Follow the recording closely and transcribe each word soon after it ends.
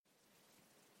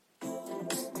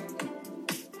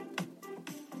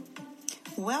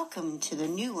Welcome to the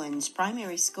Newlands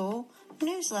Primary School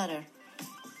newsletter.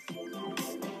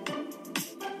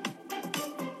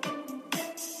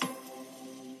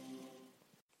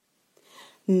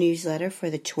 Newsletter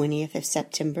for the 20th of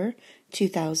September,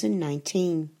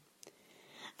 2019.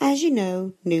 As you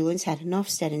know, Newlands had an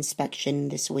Ofsted inspection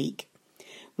this week.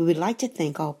 We would like to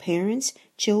thank all parents,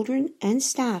 children, and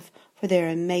staff for their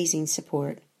amazing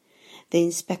support. The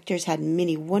inspectors had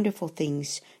many wonderful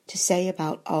things to say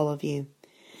about all of you.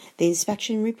 The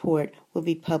inspection report will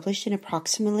be published in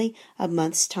approximately a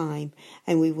month's time,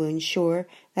 and we will ensure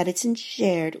that it's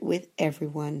shared with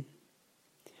everyone.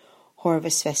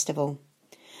 Harvest Festival.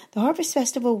 The Harvest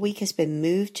Festival week has been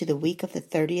moved to the week of the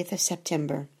 30th of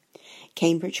September.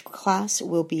 Cambridge class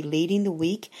will be leading the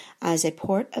week as a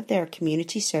part of their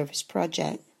community service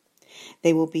project.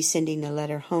 They will be sending a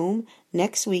letter home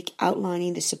next week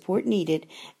outlining the support needed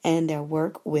and their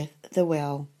work with the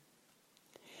well.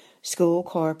 School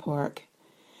car park.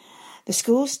 The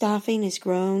school staffing has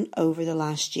grown over the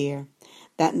last year.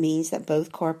 That means that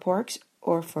both car parks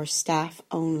are for staff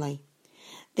only.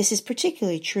 This is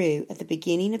particularly true at the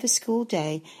beginning of the school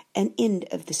day and end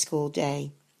of the school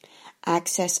day.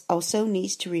 Access also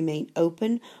needs to remain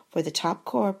open for the top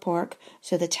car park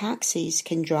so the taxis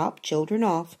can drop children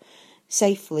off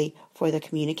safely for the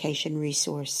communication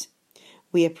resource.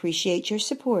 We appreciate your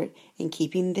support in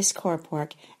keeping this car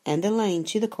park and the lane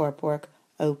to the car park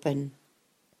open.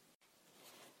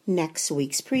 Next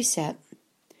week's precept.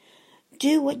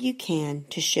 Do what you can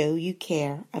to show you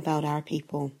care about our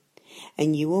people,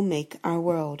 and you will make our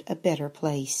world a better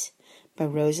place. By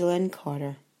Rosalind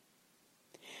Carter.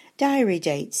 Diary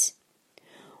dates.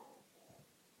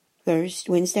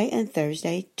 Wednesday and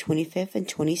Thursday, 25th and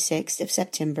 26th of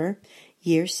September,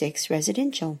 Year 6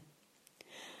 Residential.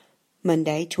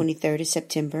 Monday, 23rd of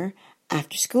September,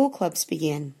 after school clubs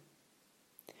begin.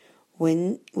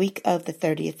 Week of the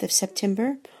 30th of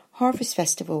September, Harvest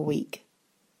Festival week.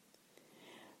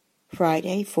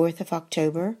 Friday, 4th of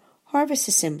October, Harvest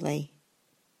Assembly.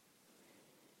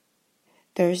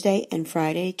 Thursday and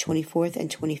Friday, 24th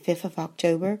and 25th of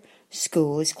October,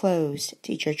 school is closed,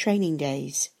 teacher training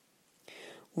days.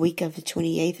 Week of the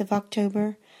 28th of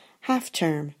October, half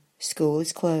term, school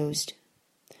is closed.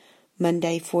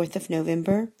 Monday, 4th of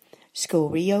November, school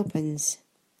reopens.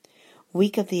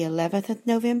 Week of the 11th of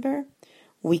November,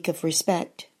 week of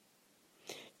respect.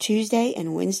 Tuesday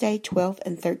and Wednesday, 12th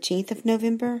and 13th of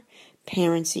November,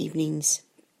 parents' evenings.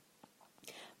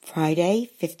 Friday,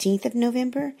 15th of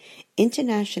November,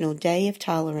 International Day of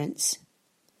Tolerance.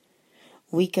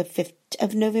 Week of 5th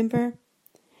of November,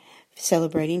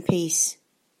 celebrating peace.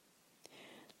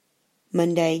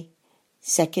 Monday,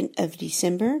 2nd of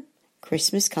December,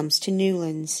 Christmas comes to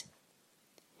Newlands.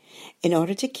 In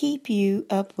order to keep you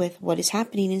up with what is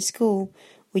happening in school,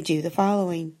 we do the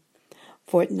following.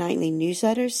 Fortnightly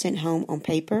newsletters sent home on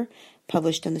paper,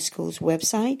 published on the school's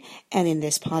website and in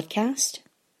this podcast.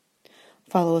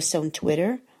 Follow us on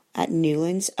Twitter at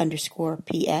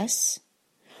Newlands_PS,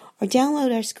 or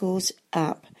download our school's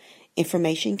app.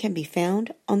 Information can be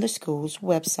found on the school's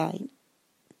website.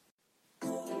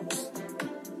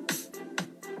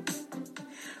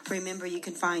 Remember, you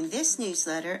can find this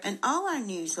newsletter and all our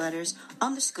newsletters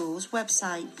on the school's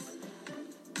website.